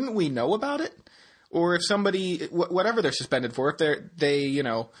 shouldn't we know about it? Or if somebody, whatever they're suspended for, if they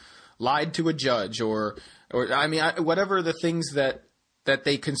lied to a judge or whatever the things that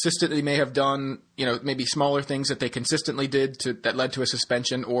they consistently may have done, maybe smaller things that they consistently did that led to a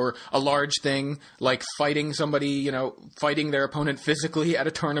suspension, or a large thing like fighting somebody, fighting their opponent physically at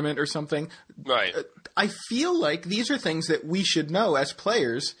a tournament or something. Right. I feel like these are things that we should know as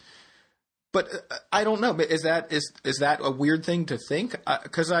players, but I don't know. But is that a weird thing to think?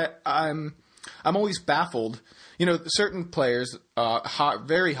 Because I'm always baffled. Certain players,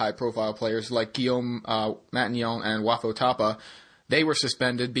 very high profile players like Guillaume Matignon and Wafo Tapa, they were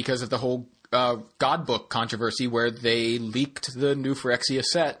suspended because of the whole Godbook controversy, where they leaked the new Phyrexia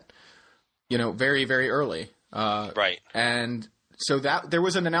set, very, very early. Right. And so that there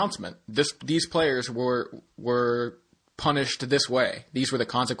was an announcement. These players were punished this way. These were the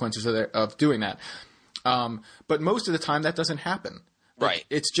consequences of doing that. But most of the time, that doesn't happen. Right.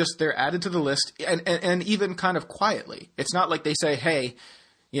 It's just they're added to the list, and even kind of quietly. It's not like they say, "Hey,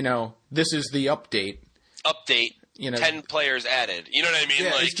 this is the update." 10 players added. You know what I mean?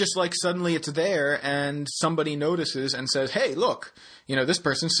 Yeah, it's just like suddenly it's there and somebody notices and says, hey, look, this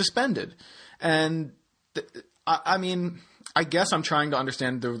person's suspended. And I guess I'm trying to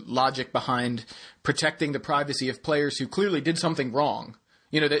understand the logic behind protecting the privacy of players who clearly did something wrong.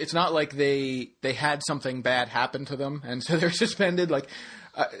 It's not like they had something bad happen to them and so they're suspended.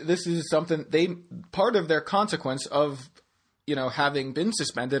 This is something part of their consequence of having been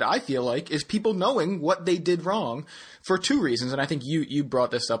suspended, I feel like, is people knowing what they did wrong for two reasons. And I think you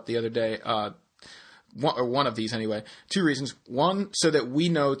brought this up the other day, one of these anyway. Two reasons. One, so that we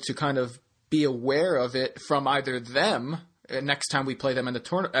know to kind of be aware of it from either them next time we play them at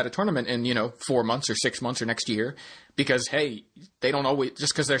a tournament in, 4 months or 6 months or next year, because, hey, they don't always,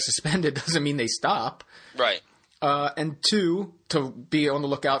 just because they're suspended doesn't mean they stop. Right. And two, to be on the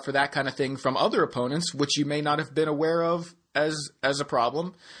lookout for that kind of thing from other opponents, which you may not have been aware of as a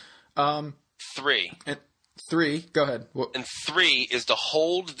problem. Three. And three, go ahead. And three is to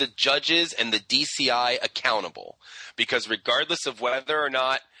hold the judges and the DCI accountable, because regardless of whether or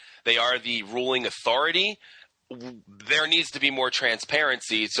not they are the ruling authority, there needs to be more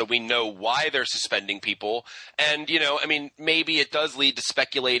transparency so we know why they're suspending people. And, maybe it does lead to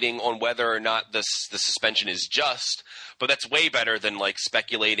speculating on whether or not the suspension is just, but that's way better than,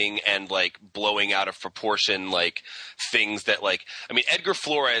 speculating and, blowing out of proportion, things that, Edgar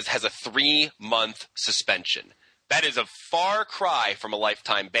Flores has a 3-month suspension. That is a far cry from a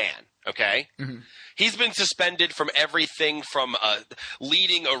lifetime ban, okay? Mm-hmm. He's been suspended from everything from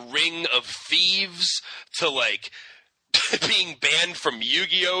leading a ring of thieves to, being banned from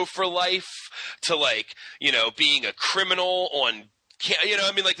Yu-Gi-Oh! For life to, being a criminal on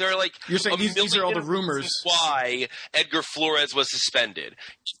there are you're saying these are all the rumors why Edgar Flores was suspended.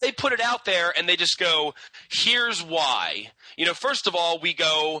 They put it out there and they just go, here's why. First of all, we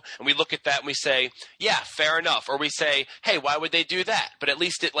go and we look at that and we say, yeah, fair enough. Or we say, hey, why would they do that? But at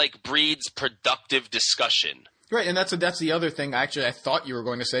least it breeds productive discussion. Right, and that's the other thing actually I thought you were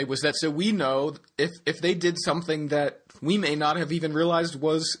going to say, was that so we know if they did something that we may not have even realized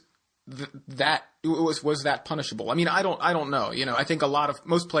was that punishable. I don't know. I think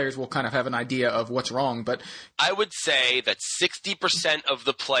most players will kind of have an idea of what's wrong, but I would say that 60% of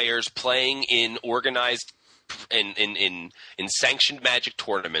the players playing in organized in sanctioned Magic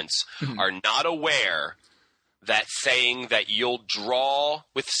tournaments mm-hmm. are not aware that saying that you'll draw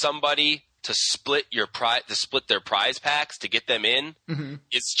with somebody to split their prize packs to get them in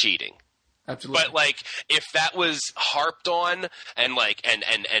is cheating. Absolutely. But like, if that was harped on and like, and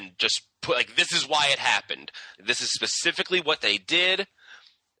just put like, this is why it happened. This is specifically what they did,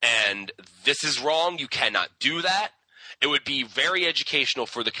 and this is wrong. You cannot do that. It would be very educational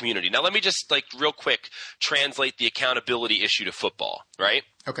for the community. Now, let me just like real quick translate the accountability issue to football. Right?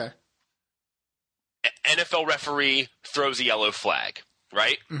 Okay. NFL referee throws a yellow flag.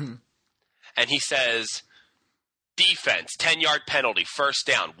 Right? Mm-hmm. And he says, defense, 10-yard penalty, first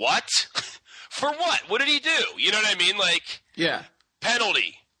down. What? For what? What did he do? You know what I mean? Like, yeah,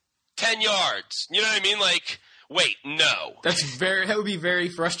 penalty, 10 yards. You know what I mean? Like, wait, no. That would be very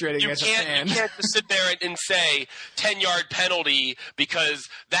frustrating as a fan. You can't just sit there and say 10-yard penalty because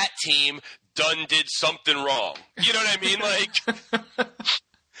that team did something wrong. You know what I mean? Like,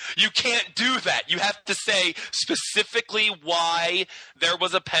 you can't do that. You have to say specifically why there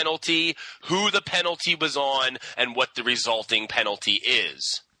was a penalty, who the penalty was on, and what the resulting penalty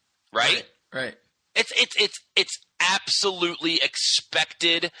is. Right? Right. It's absolutely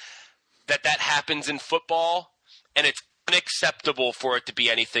expected that happens in football, and it's unacceptable for it to be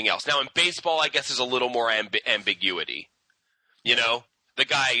anything else. Now, in baseball, I guess there's a little more ambiguity. You know, the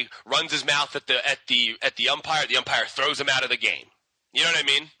guy runs his mouth at the umpire. The umpire throws him out of the game. You know what I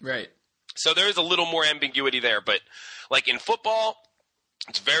mean? Right. So there is a little more ambiguity there, but like in football,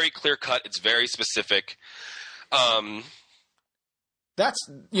 it's very clear cut. It's very specific. That's,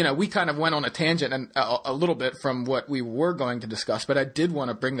 we kind of went on a tangent and a little bit from what we were going to discuss, but I did want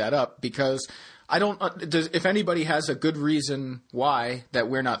to bring that up because I don't, if anybody has a good reason why that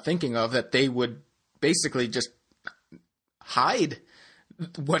we're not thinking of, that they would basically just hide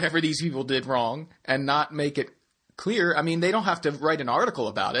whatever these people did wrong and not make it clear. I mean, they don't have to write an article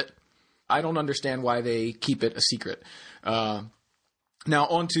about it. I don't understand why they keep it a secret. Now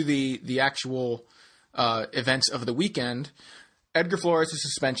on to the actual events of the weekend. Edgar Flores'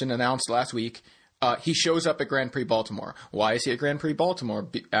 suspension announced last week. He shows up at Grand Prix Baltimore. Why is he at Grand Prix Baltimore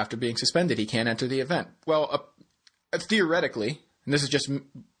after being suspended? He can't enter the event. Well, theoretically, and this is just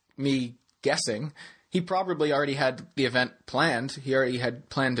me guessing, he probably already had the event planned. He already had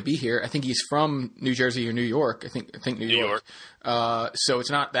planned to be here. I think he's from New Jersey or New York. I think New York. So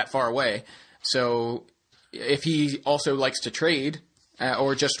it's not that far away. So if he also likes to trade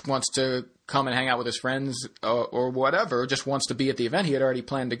or just wants to come and hang out with his friends or whatever, just wants to be at the event, he had already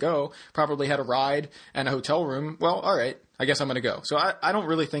planned to go, probably had a ride and a hotel room. Well, all right, I guess I'm going to go. So I don't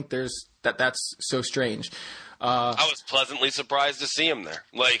really think that's so strange. I was pleasantly surprised to see him there.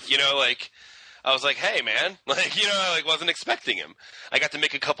 I was like, hey, man, I wasn't expecting him. I got to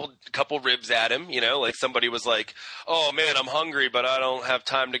make a couple ribs at him, somebody was like, oh, man, I'm hungry, but I don't have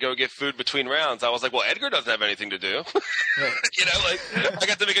time to go get food between rounds. I was like, well, Edgar doesn't have anything to do. Right. I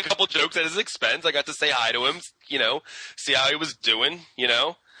got to make a couple jokes at his expense. I got to say hi to him, see how he was doing,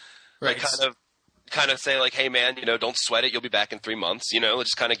 Right. Kind of say like, hey, man, don't sweat it. You'll be back in 3 months,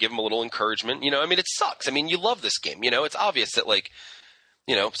 just kind of give him a little encouragement. It sucks. You love this game. It's obvious that,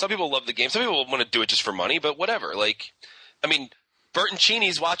 some people love the game. Some people want to do it just for money, but whatever.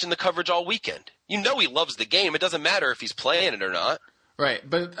 Bertoncini's watching the coverage all weekend. He loves the game. It doesn't matter if he's playing it or not. Right.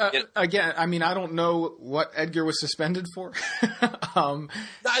 But again, I don't know what Edgar was suspended for.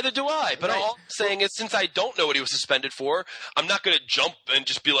 Neither do I. But all I'm saying is, since I don't know what he was suspended for, I'm not going to jump and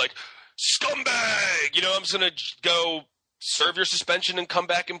just be like, scumbag! I'm just going to go serve your suspension and come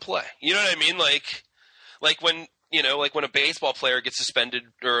back and play. You know what I mean? Like when a baseball player gets suspended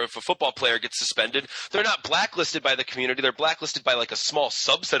or if a football player gets suspended, they're not blacklisted by the community. They're blacklisted by a small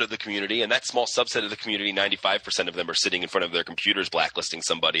subset of the community. And that small subset of the community, 95% of them are sitting in front of their computers blacklisting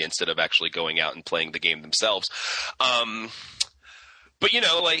somebody instead of actually going out and playing the game themselves. But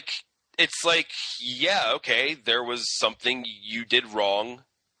it's like, yeah, okay, there was something you did wrong.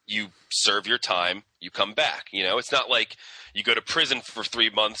 You serve your time, you come back. It's not like you go to prison for 3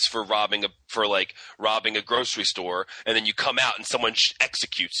 months for robbing a grocery store, and then you come out and someone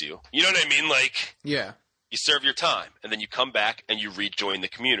executes you. You know what I mean? Yeah, you serve your time, and then you come back and you rejoin the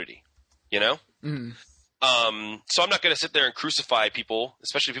community. Mm. So I'm not going to sit there and crucify people,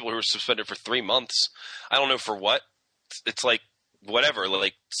 especially people who were suspended for 3 months. I don't know for what. It's like whatever.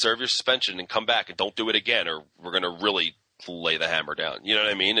 Serve your suspension and come back, and don't do it again, or we're going to really lay the hammer down. You know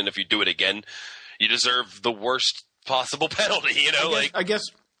what I mean? And if you do it again, you deserve the worst possible penalty. I guess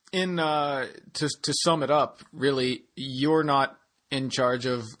to sum it up, really, you're not in charge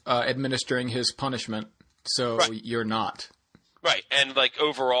of administering his punishment, so right. You're not. Right. And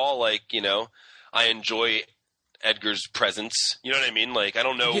overall, I enjoy Edgar's presence. You know what I mean? I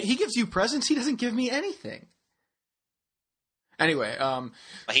don't know. He gives you presents. He doesn't give me anything. Anyway,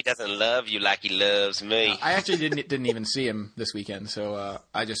 He doesn't love you like he loves me. I actually didn't even see him this weekend, so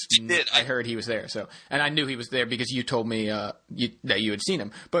I heard he was there. So, and I knew he was there because you told me that you had seen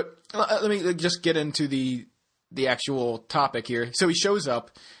him. But let me just get into the actual topic here. So he shows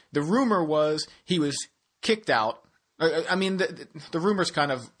up. The rumor was he was kicked out. I mean, the rumors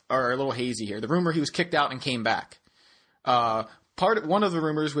kind of are a little hazy here. The rumor he was kicked out and came back. One of the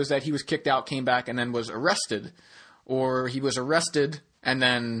rumors was that he was kicked out, came back, and then was arrested. Or he was arrested,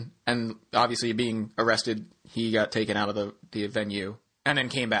 and obviously being arrested, he got taken out of the venue, and then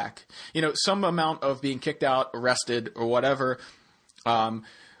came back. Some amount of being kicked out, arrested, or whatever.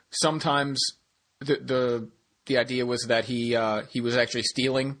 Sometimes the idea was that he was actually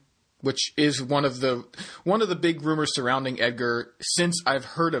stealing, which is one of the big rumors surrounding Edgar since I've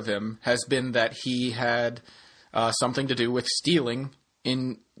heard of him, has been that he had something to do with stealing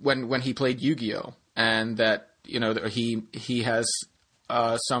when he played Yu-Gi-Oh! And that he has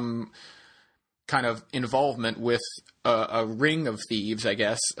some kind of involvement with a ring of thieves, I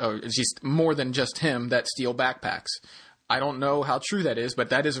guess, or just more than just him, that steal backpacks. I don't know how true that is,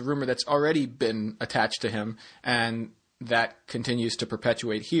 but that is a rumor that's already been attached to him, and that continues to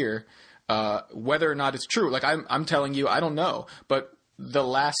perpetuate here. Whether or not it's true, like I'm telling you, I don't know. But the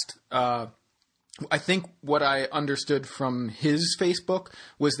last, I think what I understood from his Facebook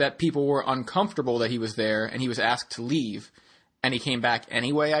was that people were uncomfortable that he was there, and he was asked to leave, and he came back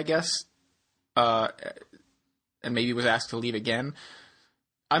anyway, I guess, and maybe was asked to leave again.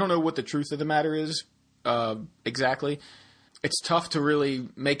 I don't know what the truth of the matter is exactly. It's tough to really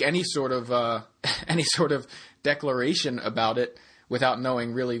make any sort of declaration about it without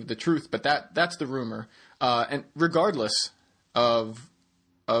knowing really the truth. But that's the rumor, and regardless of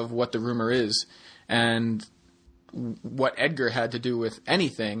what the rumor is and what Edgar had to do with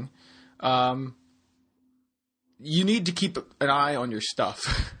anything, you need to keep an eye on your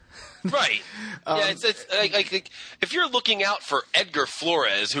stuff. Right. Yeah, it's like if you're looking out for Edgar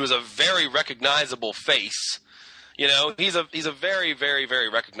Flores, who is a very recognizable face, he's a very, very, very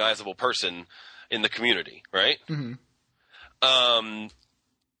recognizable person in the community, right? Mm-hmm.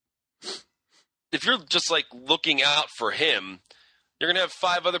 If you're just like looking out for him, you're gonna have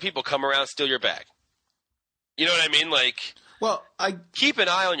 5 other people come around and steal your bag. You know what I mean? Like, well, keep an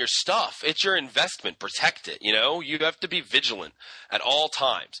eye on your stuff. It's your investment. Protect it. You have to be vigilant at all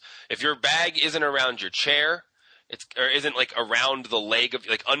times. If your bag isn't around your chair, or isn't like around the leg of,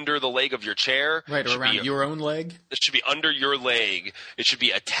 like under the leg of your chair, right, or around your own leg. It should be under your leg. It should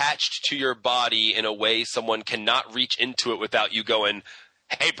be attached to your body in a way someone cannot reach into it without you going,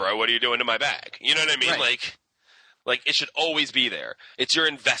 "Hey, bro, what are you doing to my bag?" You know what I mean? Right. Like it should always be there. It's your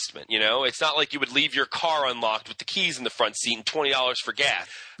investment, It's not like you would leave your car unlocked with the keys in the front seat and $20 for gas.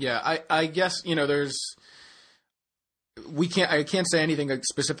 Yeah, I guess, I can't say anything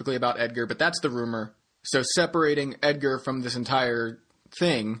specifically about Edgar, but that's the rumor. So separating Edgar from this entire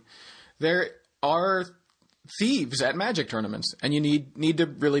thing, there are thieves at Magic tournaments, and you need to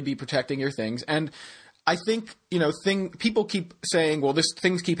really be protecting your things. And I think, people keep saying, well,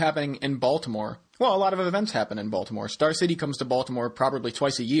 things keep happening in Baltimore. Well, a lot of events happen in Baltimore. Star City comes to Baltimore probably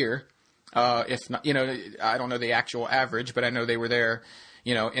twice a year. If not, I don't know the actual average, but I know they were there,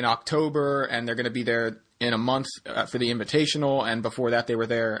 in October, and they're going to be there in a month for the Invitational. And before that, they were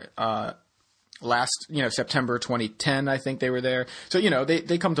there last, September 2010, I think they were there. So,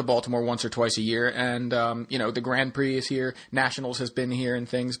 they come to Baltimore once or twice a year. And, the Grand Prix is here. Nationals has been here and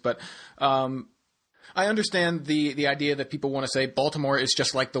things. But I understand the idea that people want to say Baltimore is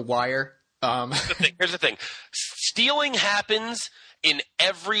just like The Wire. Here's the thing. Stealing happens in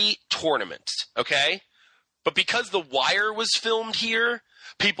every tournament, okay? But because The Wire was filmed here,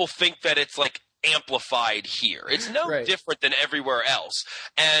 people think that it's like amplified here. It's no different than everywhere else.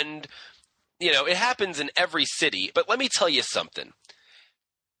 And, it happens in every city. But let me tell you something.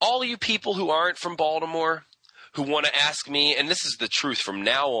 All you people who aren't from Baltimore, who want to ask me, and this is the truth from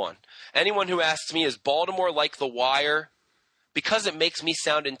now on, anyone who asks me, is Baltimore like The Wire? Because it makes me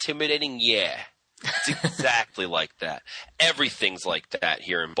sound intimidating, yeah. It's exactly like that. Everything's like that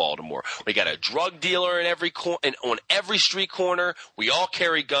here in Baltimore. We got a drug dealer in on every street corner. We all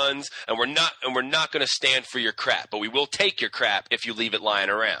carry guns, and we're not going to stand for your crap, but we will take your crap if you leave it lying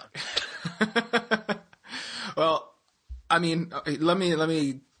around. Well, I mean, let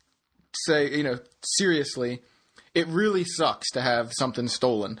me say, seriously, it really sucks to have something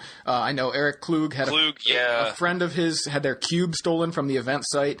stolen. I know Eric Klug had a friend of his had their cube stolen from the event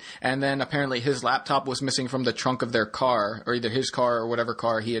site, and then apparently his laptop was missing from the trunk of their car, or either his car or whatever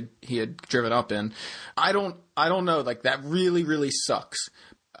car he had driven up in. I don't know. Like, that really, really sucks.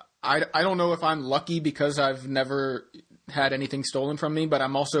 I don't know if I'm lucky because I've never had anything stolen from me, but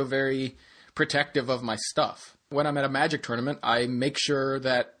I'm also very protective of my stuff. When I'm at a Magic tournament, I make sure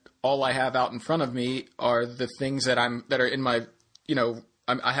that all I have out in front of me are the things that are in my,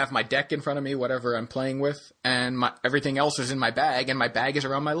 I have my deck in front of me, whatever I'm playing with, and everything else is in my bag, and my bag is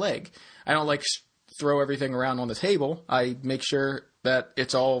around my leg. I don't throw everything around on the table. I make sure that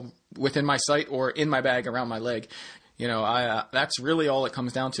it's all within my sight or in my bag around my leg. That's really all it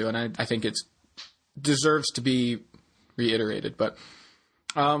comes down to, and I think it deserves to be reiterated. But,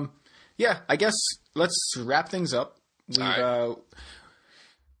 I guess let's wrap things up.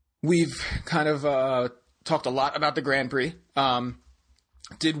 We've kind of talked a lot about the Grand Prix.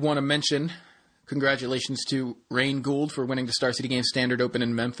 Did want to mention congratulations to Rain Gould for winning the Star City Games Standard Open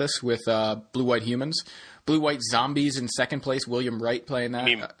in Memphis with Blue-White Humans. Blue-White Zombies in second place. William Wright playing that.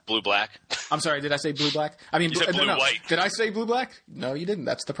 You mean Blue-Black? I'm sorry, did I say Blue-Black? I mean, you said Blue-White. Did I say Blue-Black? No, you didn't.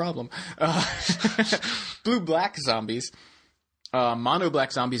 That's the problem. Blue-Black Zombies.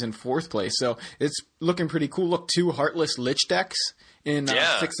 Mono-Black Zombies in fourth place. So it's looking pretty cool. Look, 2 Heartless Lich decks in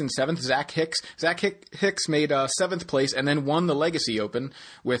 6th and 7th. Zach Hicks made 7th place and then won the Legacy Open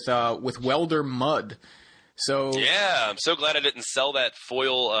with Welder Mud. So yeah, I'm so glad I didn't sell that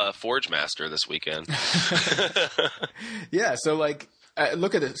foil Forge Master this weekend. Yeah, so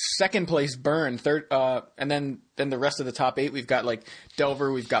look at the second place Burn, third, and then the rest of the top 8. We've got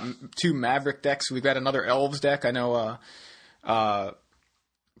Delver, we've got 2 Maverick decks, we've got another Elves deck. I know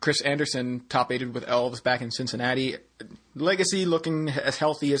Chris Anderson top-8'd with Elves back in Cincinnati. Legacy looking as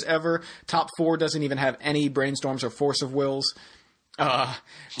healthy as ever. Top 4 doesn't even have any Brainstorms or Force of Wills.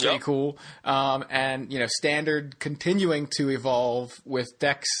 Pretty cool. And Standard continuing to evolve with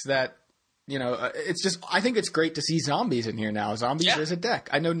decks that, it's just, I think it's great to see Zombies in here now. Zombies as a deck.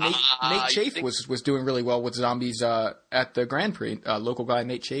 I know Nate Chafe was doing really well with Zombies at the Grand Prix. Local guy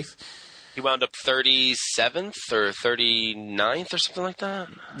Nate Chafe. He wound up 37th or 39th or something like that.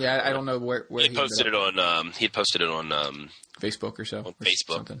 Yeah, I don't know where he posted it on. He posted it on Facebook or so. On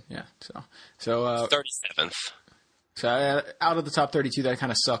Facebook. Something. Yeah. So 37th. So out of the top 32, that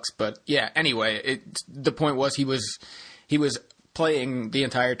kind of sucks. But yeah. Anyway, the point was he was playing the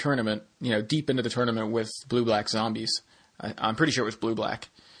entire tournament. Deep into the tournament with Blue-Black Zombies. I'm pretty sure it was Blue-Black.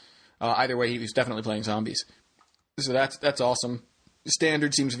 Either way, he was definitely playing Zombies. So that's awesome.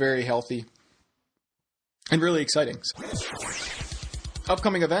 Standard seems very healthy and really exciting.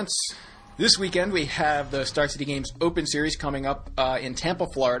 Upcoming events. This weekend we have the Star City Games Open Series coming up in Tampa,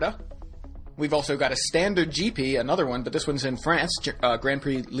 Florida. We've also got a Standard GP, another one, but this one's in France, Grand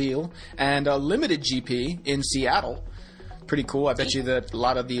Prix Lille, and a Limited GP in Seattle. Pretty cool. I bet you that a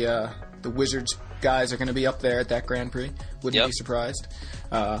lot of the Wizards guys are going to be up there at that Grand Prix. Wouldn't be surprised.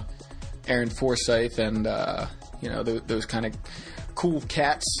 Aaron Forsythe and those kind of cool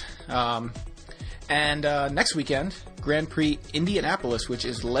cats. And next weekend, Grand Prix Indianapolis, which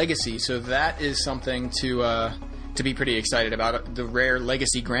is Legacy. So that is something to be pretty excited about. The rare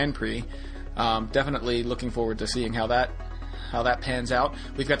Legacy Grand Prix. Definitely looking forward to seeing how that pans out.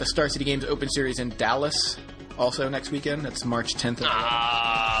 We've got the Star City Games Open Series in Dallas also next weekend. That's March 10th.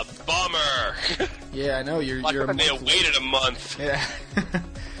 Bummer. Yeah, I know. You're a month. They waited a month. Yeah.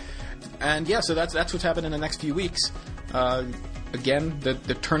 And yeah, so that's what's happening in the next few weeks. Again,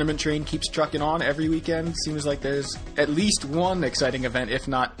 the tournament train keeps trucking on every weekend. Seems like there's at least one exciting event, if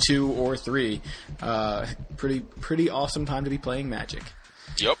not 2 or 3. Pretty awesome time to be playing Magic.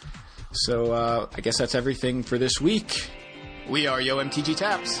 Yep. So I guess that's everything for this week. We are Yo MTG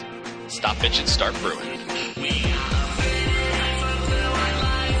Taps. Stop bitching, start brewing.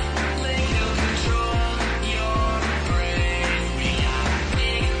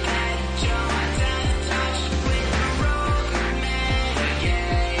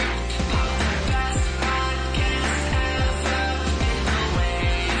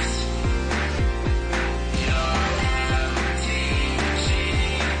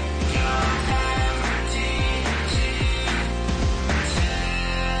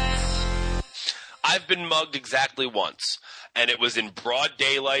 I've been mugged exactly once, and it was in broad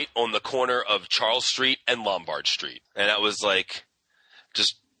daylight on the corner of Charles Street and Lombard Street. And that was,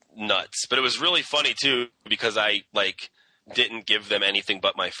 just nuts. But it was really funny, too, because I, didn't give them anything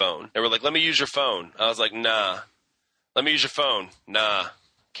but my phone. They were like, let me use your phone. I was like, nah. Let me use your phone. Nah,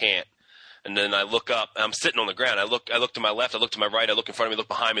 can't. And then I look up, and I'm sitting on the ground. I look to my left, I look to my right, I look in front of me, look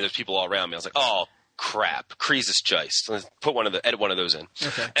behind me, there's people all around me. I was like, oh, crap. Krisis Geist. Let's edit one of those in.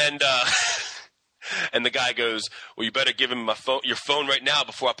 Okay. And the guy goes, well, you better give him your phone right now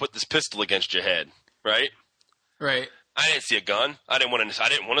before I put this pistol against your head, right? Right. I didn't see a gun. I didn't want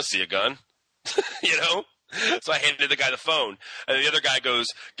to see a gun, So I handed the guy the phone, and the other guy goes,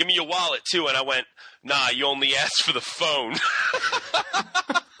 "Give me your wallet too." And I went, "Nah, you only asked for the phone."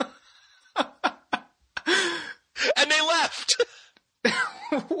 And they left.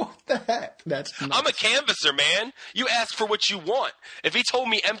 What the heck? That's nuts. I'm a canvasser, man. You ask for what you want. If he told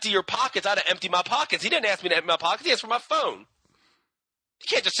me empty your pockets, I'd have emptied my pockets. He didn't ask me to empty my pockets. He asked for my phone. You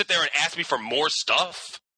can't just sit there and ask me for more stuff.